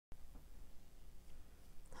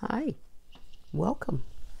Hi, welcome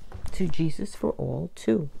to Jesus for All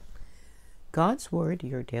 2, God's Word,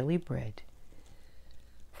 Your Daily Bread,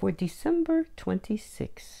 for December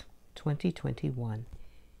 26, 2021.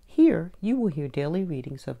 Here you will hear daily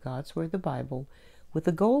readings of God's Word, the Bible, with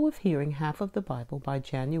the goal of hearing half of the Bible by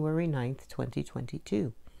January 9th,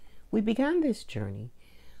 2022. We began this journey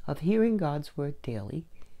of hearing God's Word daily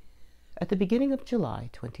at the beginning of July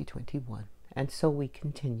 2021, and so we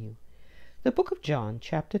continue. The book of John,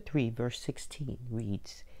 chapter 3, verse 16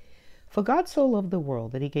 reads, "For God so loved the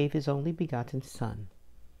world that he gave his only begotten Son,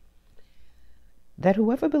 that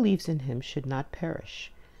whoever believes in him should not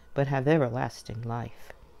perish, but have everlasting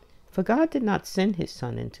life. For God did not send his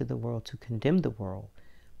Son into the world to condemn the world,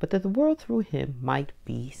 but that the world through him might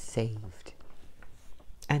be saved."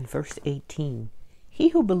 And verse 18, "He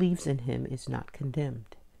who believes in him is not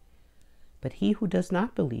condemned, but he who does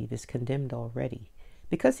not believe is condemned already,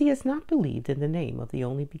 because he has not believed in the name of the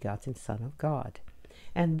only begotten Son of God.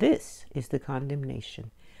 And this is the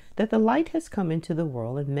condemnation, that the light has come into the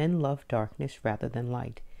world, and men love darkness rather than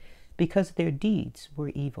light, because their deeds were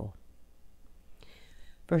evil."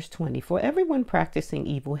 Verse 20, "For everyone practicing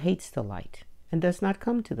evil hates the light, and does not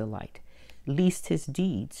come to the light, lest his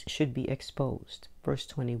deeds should be exposed." Verse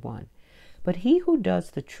 21, "But he who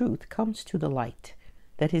does the truth comes to the light,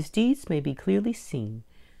 that his deeds may be clearly seen,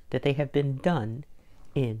 that they have been done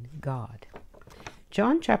in God."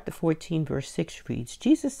 John chapter 14, verse 6 reads,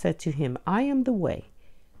 "Jesus said to him, I am the way,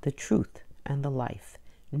 the truth, and the life.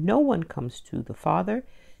 No one comes to the Father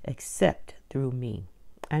except through me."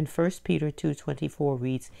 And 1 Peter 2:24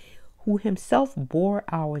 reads, "Who himself bore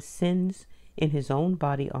our sins in his own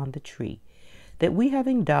body on the tree, that we,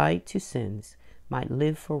 having died to sins, might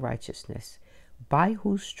live for righteousness, by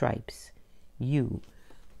whose stripes you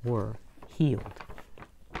were healed."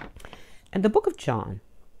 And the book of John,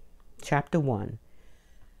 chapter 1,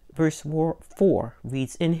 verse 4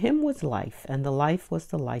 reads, "In him was life, and the life was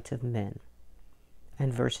the light of men."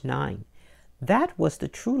 And verse 9, "That was the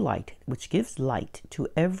true light, which gives light to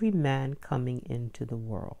every man coming into the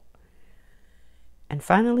world." And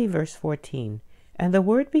finally, verse 14, "And the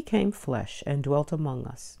Word became flesh and dwelt among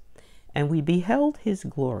us, and we beheld his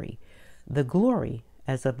glory, the glory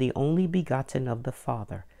as of the only begotten of the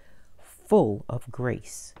Father, full of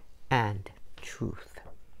grace and truth."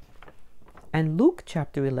 And Luke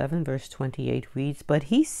chapter 11, verse 28 reads, "But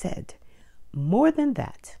he said, more than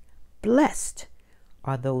that, blessed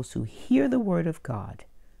are those who hear the word of God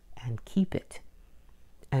and keep it."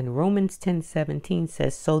 And Romans 10:17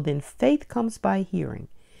 says, "So then faith comes by hearing,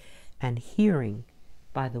 and hearing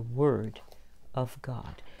by the word of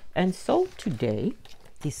God." And so today,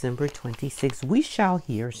 December 26, we shall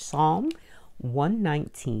hear Psalm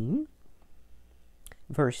 119,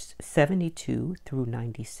 verse 72 through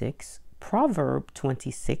 96, Proverb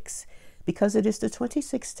 26, because it is the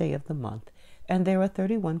 26th day of the month, and there are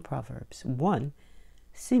 31 Proverbs, one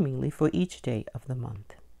seemingly for each day of the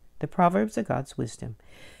month. The Proverbs are God's wisdom.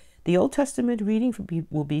 The Old Testament reading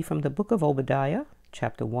will be from the book of Obadiah,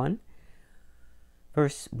 chapter 1,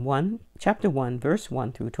 verse 1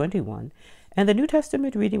 through 21, and the New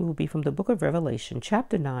Testament reading will be from the book of Revelation,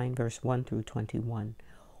 chapter 9, verse 1 through 21.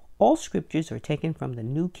 All scriptures are taken from the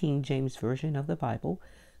New King James Version of the Bible,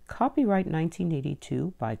 copyright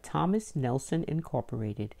 1982 by Thomas Nelson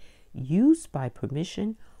Incorporated, used by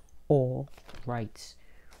permission, all rights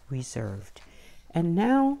reserved. And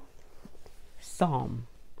now, Psalm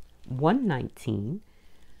 119,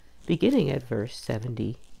 beginning at verse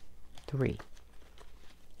 73.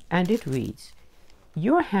 And it reads,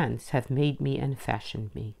 "Your hands have made me and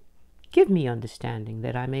fashioned me. Give me understanding,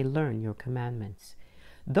 that I may learn your commandments.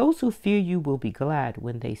 Those who fear you will be glad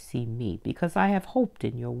when they see me, because I have hoped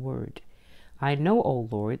in your word. I know, O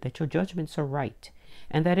Lord, that your judgments are right,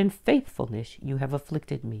 and that in faithfulness you have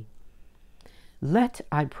afflicted me. Let,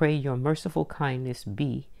 I pray, your merciful kindness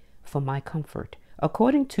be for my comfort,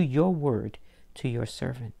 according to your word to your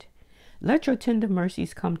servant. Let your tender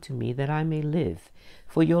mercies come to me, that I may live,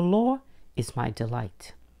 for your law is my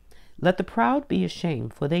delight. Let the proud be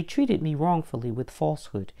ashamed, for they treated me wrongfully with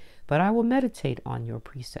falsehood, but I will meditate on your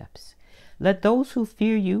precepts. Let those who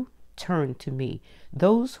fear you turn to me,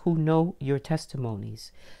 those who know your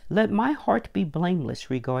testimonies. Let my heart be blameless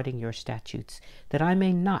regarding your statutes, that I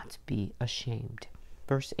may not be ashamed."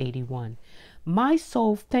 Verse 81, "My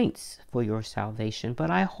soul faints for your salvation, but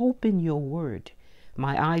I hope in your word.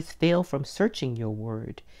 My eyes fail from searching your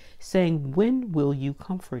word, saying, when will you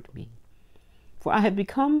comfort me? For I have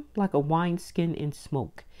become like a wineskin in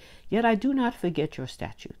smoke, yet I do not forget your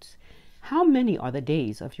statutes. How many are the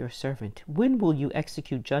days of your servant? When will you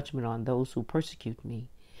execute judgment on those who persecute me?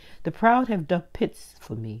 The proud have dug pits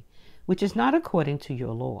for me, which is not according to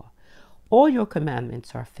your law. All your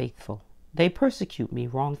commandments are faithful. They persecute me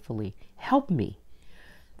wrongfully. Help me.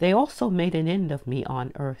 They also made an end of me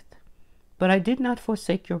on earth. But I did not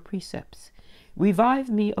forsake your precepts. Revive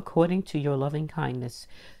me according to your loving kindness,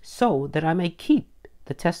 so that I may keep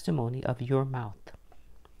the testimony of your mouth.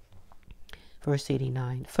 Verse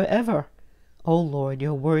 89. Forever, O Lord,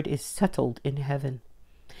 your word is settled in heaven.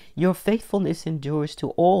 Your faithfulness endures to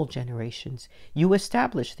all generations. You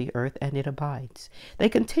establish the earth, and it abides. They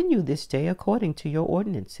continue this day according to your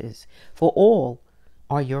ordinances, for all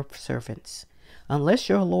are your servants. Unless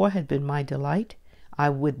your law had been my delight, I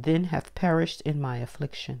would then have perished in my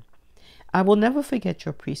affliction. I will never forget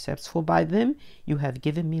your precepts, for by them you have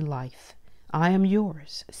given me life. I am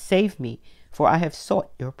yours. Save me, for I have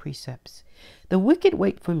sought your precepts. The wicked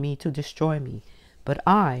wait for me to destroy me, but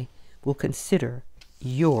I will consider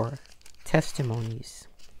your testimonies.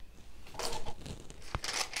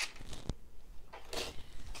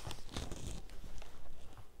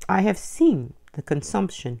 I have seen the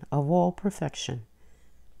consumption of all perfection,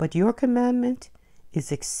 but your commandment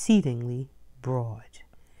is exceedingly broad.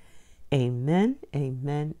 Amen,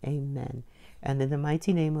 amen, amen. And in the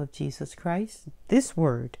mighty name of Jesus Christ, this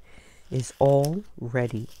word is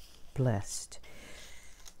already blessed.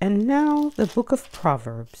 And now the book of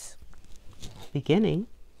Proverbs, beginning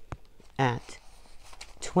at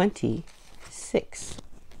 26.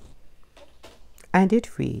 And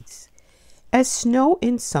it reads, As snow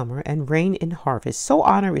in summer and rain in harvest, so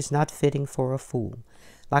honor is not fitting for a fool.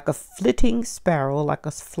 Like a flitting sparrow, like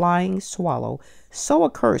a flying swallow, so a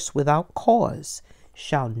curse without cause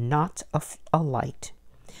shall not alight.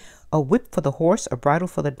 A whip for the horse, a bridle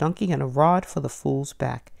for the donkey, and a rod for the fool's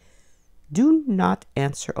back. Do not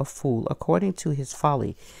answer a fool according to his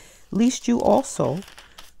folly, lest you also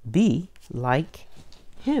be like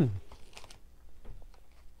him.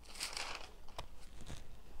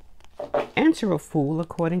 Answer a fool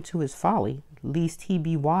according to his folly, lest he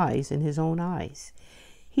be wise in his own eyes.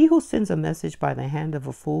 He who sends a message by the hand of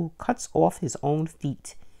a fool cuts off his own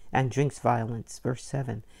feet and drinks violence. Verse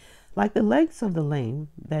 7. Like the legs of the lame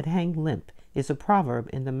that hang limp is a proverb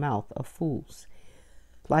in the mouth of fools.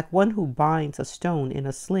 Like one who binds a stone in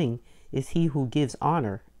a sling is he who gives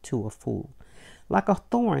honor to a fool. Like a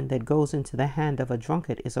thorn that goes into the hand of a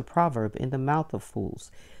drunkard is a proverb in the mouth of fools.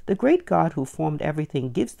 The great God who formed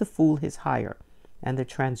everything gives the fool his hire, and the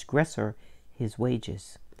transgressor his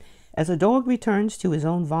wages. As a dog returns to his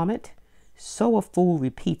own vomit, so a fool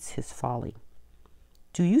repeats his folly.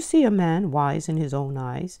 Do you see a man wise in his own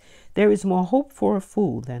eyes? There is more hope for a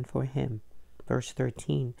fool than for him. Verse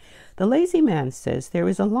 13. The lazy man says, There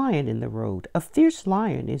is a lion in the road. A fierce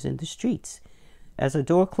lion is in the streets. As a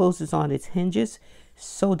door closes on its hinges,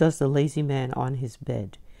 so does the lazy man on his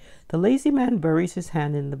bed. The lazy man buries his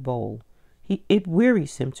hand in the bowl. It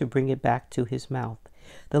wearies him to bring it back to his mouth.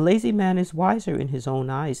 The lazy man is wiser in his own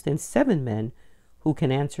eyes than 7 men who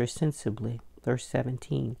can answer sensibly. Verse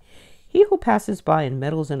 17. He who passes by and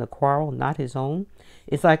meddles in a quarrel not his own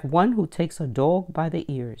is like one who takes a dog by the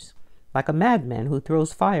ears. Like a madman who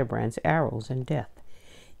throws firebrands, arrows, and death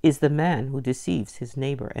is the man who deceives his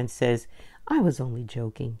neighbor and says, I was only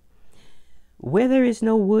joking. Where there is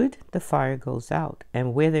no wood, the fire goes out,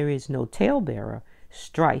 and where there is no talebearer,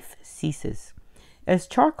 strife ceases. As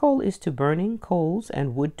charcoal is to burning coals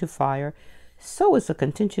and wood to fire, so is a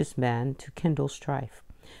contentious man to kindle strife.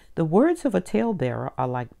 The words of a talebearer are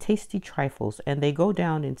like tasty trifles, and they go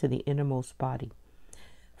down into the innermost body.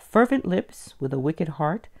 Fervent lips with a wicked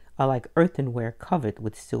heart are like earthenware covered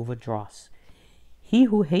with silver dross. He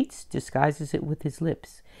who hates disguises it with his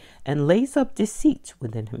lips, and lays up deceit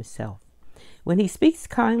within himself. When he speaks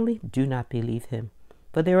kindly, do not believe him,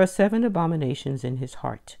 for there are 7 abominations in his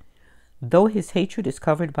heart. Though his hatred is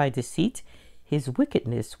covered by deceit, his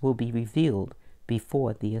wickedness will be revealed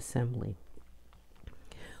before the assembly.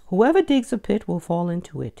 Whoever digs a pit will fall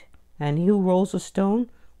into it, and he who rolls a stone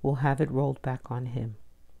will have it rolled back on him.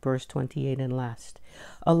 Verse 28 and last.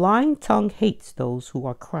 A lying tongue hates those who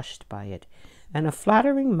are crushed by it, and a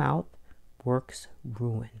flattering mouth works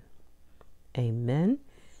ruin. Amen,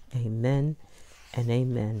 amen, and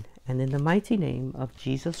amen. And in the mighty name of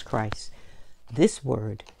Jesus Christ, this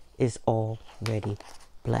word is already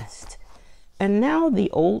blessed. And now the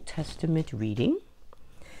Old Testament reading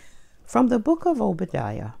from the book of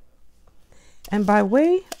Obadiah. And by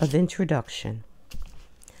way of introduction,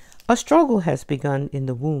 a struggle has begun in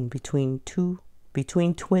the womb between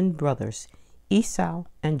twin brothers, Esau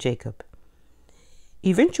and Jacob.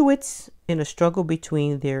 Eventuates in a struggle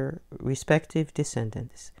between their respective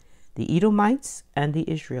descendants, the Edomites and the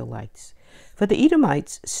Israelites. For the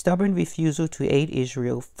Edomites' stubborn refusal to aid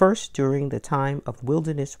Israel, first during the time of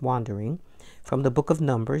wilderness wandering, from the book of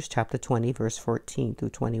Numbers, chapter 20, verse 14 through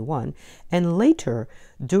 21, and later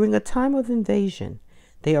during a time of invasion,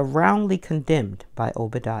 they are roundly condemned by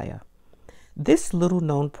Obadiah. This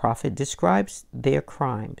little-known prophet describes their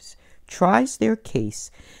crimes, tries their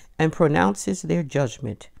case, and pronounces their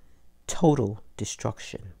judgment, total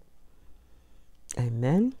destruction.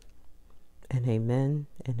 Amen, and amen,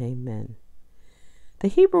 and amen. The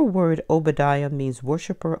Hebrew word Obadiah means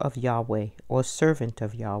worshiper of Yahweh or servant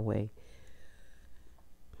of Yahweh.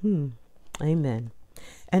 Amen.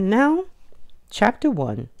 And now, chapter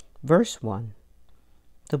 1, verse 1,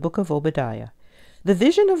 the book of Obadiah. The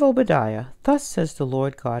vision of Obadiah. Thus says the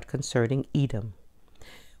Lord God concerning Edom.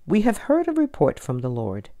 We have heard a report from the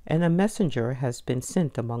Lord, and a messenger has been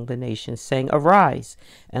sent among the nations, saying, Arise,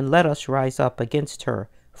 and let us rise up against her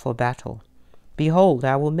for battle. Behold,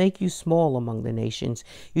 I will make you small among the nations.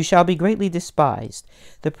 You shall be greatly despised.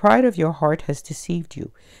 The pride of your heart has deceived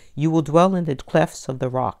you. You will dwell in the clefts of the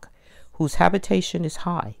rock, whose habitation is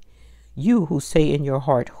high. You who say in your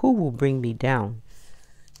heart, Who will bring me down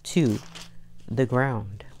to the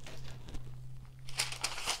ground?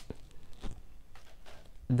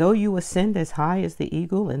 Though you ascend as high as the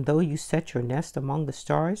eagle, and though you set your nest among the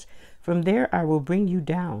stars, from there I will bring you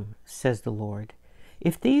down, says the Lord.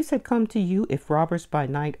 If thieves had come to you, if robbers by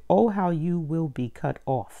night, oh, how you will be cut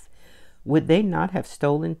off. Would they not have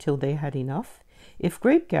stolen till they had enough? If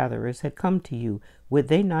grape gatherers had come to you, would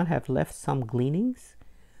they not have left some gleanings?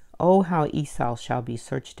 Oh, how Esau shall be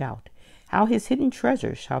searched out, how his hidden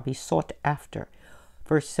treasure shall be sought after.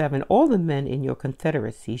 Verse 7, all the men in your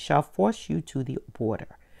confederacy shall force you to the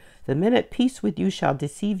border. The men at peace with you shall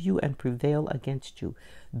deceive you and prevail against you.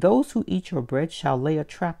 Those who eat your bread shall lay a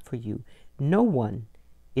trap for you. No one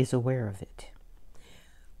is aware of it.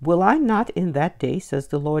 Will I not in that day, says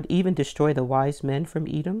the Lord, even destroy the wise men from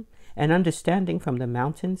Edom, and understanding from the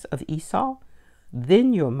mountains of Esau?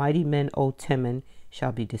 Then your mighty men, O Teman,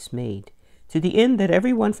 shall be dismayed, to the end that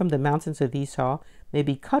every one from the mountains of Esau may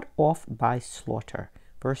be cut off by slaughter.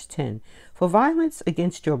 Verse 10, for violence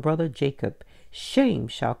against your brother Jacob, shame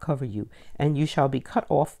shall cover you, and you shall be cut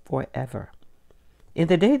off forever. In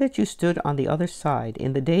the day that you stood on the other side,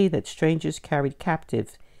 in the day that strangers carried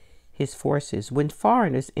captive his forces, when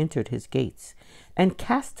foreigners entered his gates, and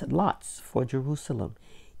cast lots for Jerusalem,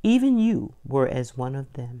 even you were as one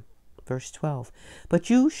of them. Verse 12, but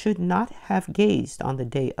you should not have gazed on the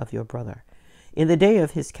day of your brother, in the day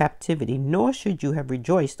of his captivity, nor should you have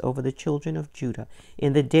rejoiced over the children of Judah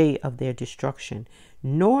in the day of their destruction,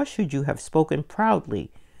 nor should you have spoken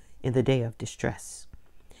proudly in the day of distress.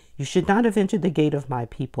 You should not have entered the gate of my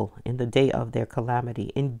people in the day of their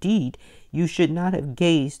calamity. Indeed, you should not have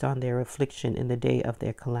gazed on their affliction in the day of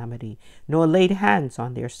their calamity, nor laid hands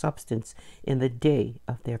on their substance in the day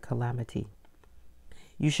of their calamity.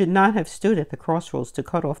 You should not have stood at the crossroads to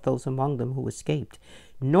cut off those among them who escaped,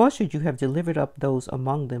 nor should you have delivered up those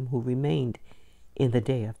among them who remained in the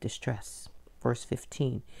day of distress. Verse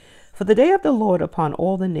 15, for the day of the Lord upon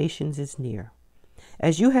all the nations is near.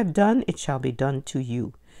 As you have done, it shall be done to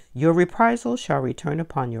you. Your reprisal shall return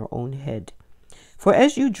upon your own head. For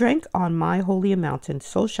as you drank on my holy mountain,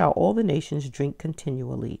 so shall all the nations drink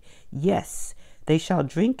continually. Yes, they shall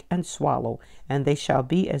drink and swallow, and they shall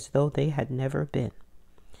be as though they had never been.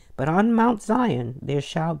 But on Mount Zion there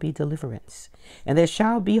shall be deliverance, and there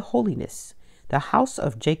shall be holiness. The house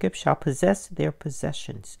of Jacob shall possess their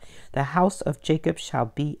possessions. The house of Jacob shall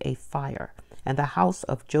be a fire, and the house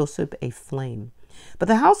of Joseph a flame. But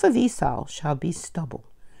the house of Esau shall be stubble.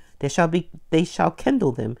 They shall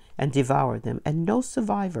kindle them and devour them, and no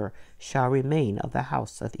survivor shall remain of the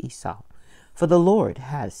house of Esau. For the Lord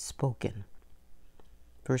has spoken.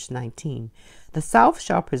 Verse 19, the south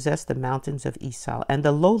shall possess the mountains of Esau, and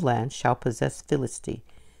the lowlands shall possess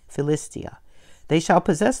Philistia. They shall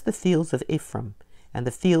possess the fields of Ephraim, and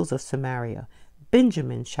the fields of Samaria.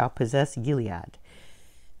 Benjamin shall possess Gilead.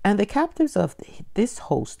 And the captives of this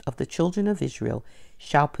host of the children of Israel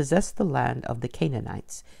shall possess the land of the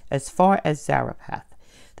Canaanites, as far as Zarephath.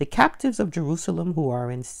 The captives of Jerusalem who are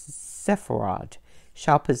in Sepharad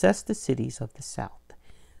shall possess the cities of the south.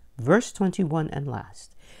 Verse 21 and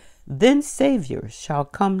last. Then saviors shall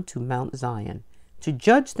come to Mount Zion, to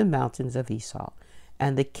judge the mountains of Esau,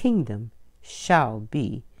 and the kingdom shall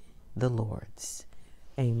be the Lord's.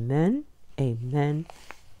 Amen, amen,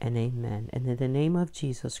 and amen. And in the name of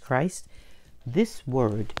Jesus Christ, this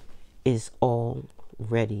word is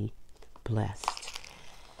already blessed.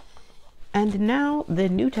 And now the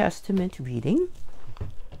New Testament reading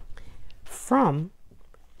from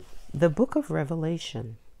the book of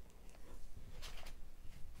Revelation.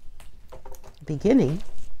 beginning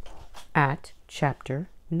at chapter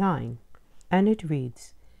 9. And it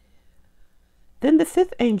reads, Then the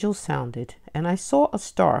fifth angel sounded, and I saw a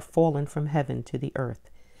star fallen from heaven to the earth.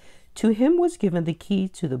 To him was given the key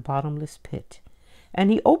to the bottomless pit. And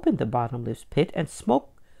he opened the bottomless pit, and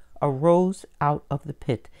smoke arose out of the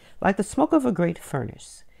pit, like the smoke of a great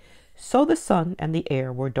furnace. So the sun and the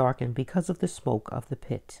air were darkened because of the smoke of the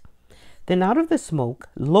pit. Then out of the smoke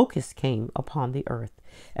locusts came upon the earth,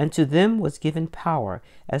 and to them was given power,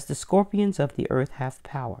 as the scorpions of the earth have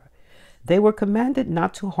power. They were commanded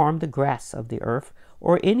not to harm the grass of the earth,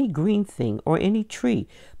 or any green thing, or any tree,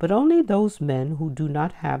 but only those men who do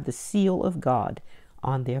not have the seal of God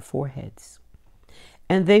on their foreheads.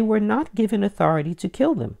 And they were not given authority to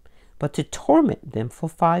kill them, but to torment them for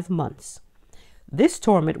 5 months. This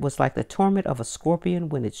torment was like the torment of a scorpion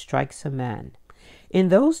when it strikes a man. In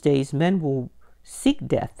those days men will seek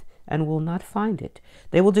death and will not find it.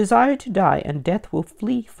 They will desire to die, and death will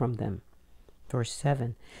flee from them. Verse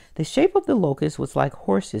 7. The shape of the locust was like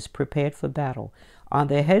horses prepared for battle. On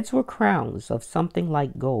their heads were crowns of something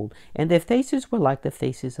like gold, and their faces were like the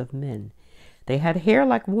faces of men. They had hair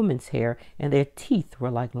like women's hair, and their teeth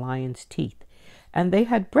were like lions' teeth. And they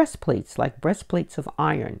had breastplates like breastplates of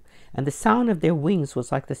iron, and the sound of their wings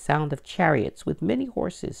was like the sound of chariots with many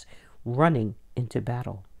horses running into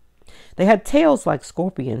battle. They had tails like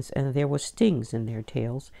scorpions, and there were stings in their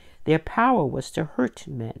tails. Their power was to hurt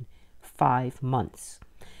men 5 months.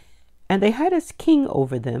 And they had as king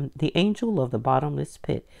over them the angel of the bottomless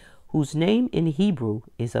pit, whose name in Hebrew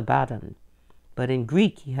is Abaddon, but in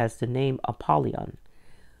Greek he has the name Apollyon.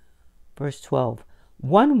 Verse 12.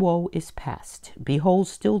 One woe is past. Behold,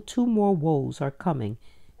 still 2 more woes are coming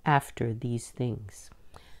after these things.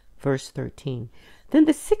 Verse 13. Then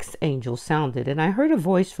the 6th angel sounded, and I heard a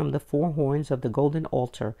voice from the 4 horns of the golden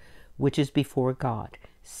altar, which is before God,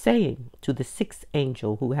 saying to the 6th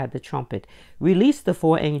angel who had the trumpet, Release the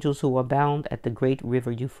 4 angels who are bound at the great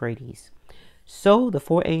river Euphrates. So the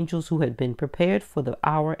 4 angels who had been prepared for the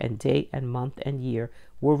hour and day and month and year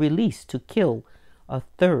were released to kill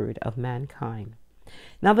 1/3 of mankind.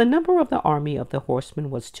 Now the number of the army of the horsemen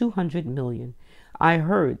was 200 million. I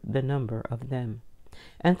heard the number of them.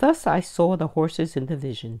 And thus I saw the horses in the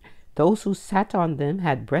vision. Those who sat on them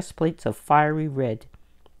had breastplates of fiery red,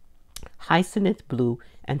 hyacinth blue,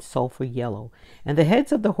 and sulfur yellow. And the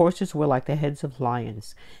heads of the horses were like the heads of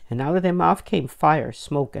lions. And out of their mouth came fire,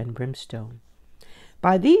 smoke, and brimstone.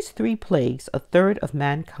 By these 3 plagues 1/3 of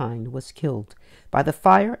mankind was killed, by the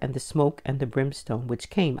fire and the smoke and the brimstone which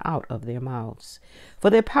came out of their mouths. For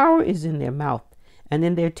their power is in their mouth and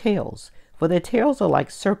in their tails, for their tails are like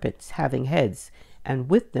serpents having heads, and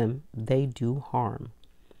with them they do harm.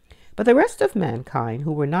 But the rest of mankind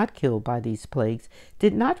who were not killed by these plagues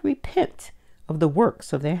did not repent of the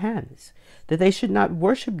works of their hands, that they should not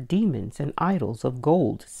worship demons and idols of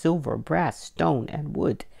gold, silver, brass, stone, and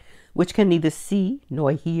wood, which can neither see,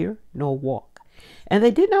 nor hear, nor walk. And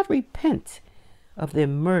they did not repent of their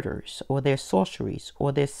murders, or their sorceries,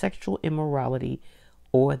 or their sexual immorality,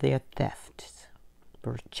 or their thefts.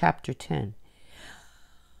 Chapter 10.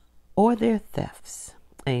 Or their thefts.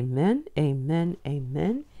 Amen, amen,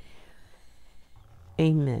 amen,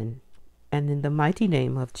 amen. And in the mighty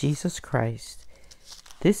name of Jesus Christ,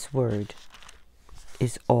 this word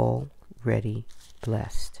is already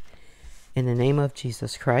blessed. In the name of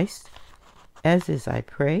Jesus Christ, as is I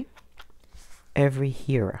pray, every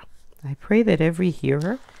hearer. I pray that every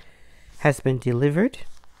hearer has been delivered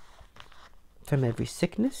from every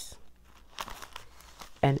sickness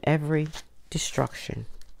and every destruction.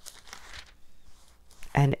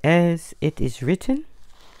 And as it is written,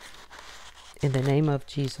 in the name of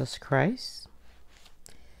Jesus Christ,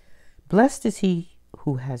 blessed is he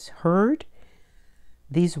who has heard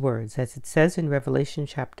these words, as it says in Revelation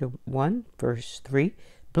chapter 1, verse 3,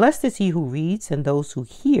 blessed is he who reads and those who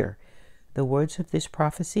hear the words of this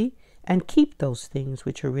prophecy and keep those things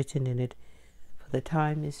which are written in it, for the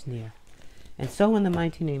time is near. And so in the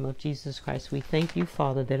mighty name of Jesus Christ, we thank you,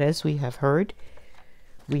 Father, that as we have heard,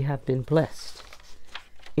 we have been blessed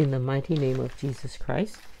in the mighty name of Jesus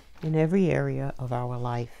Christ in every area of our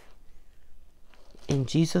life. In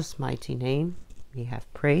Jesus' mighty name, we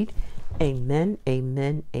have prayed. Amen,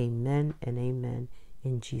 amen, amen, and amen.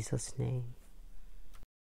 In Jesus' name.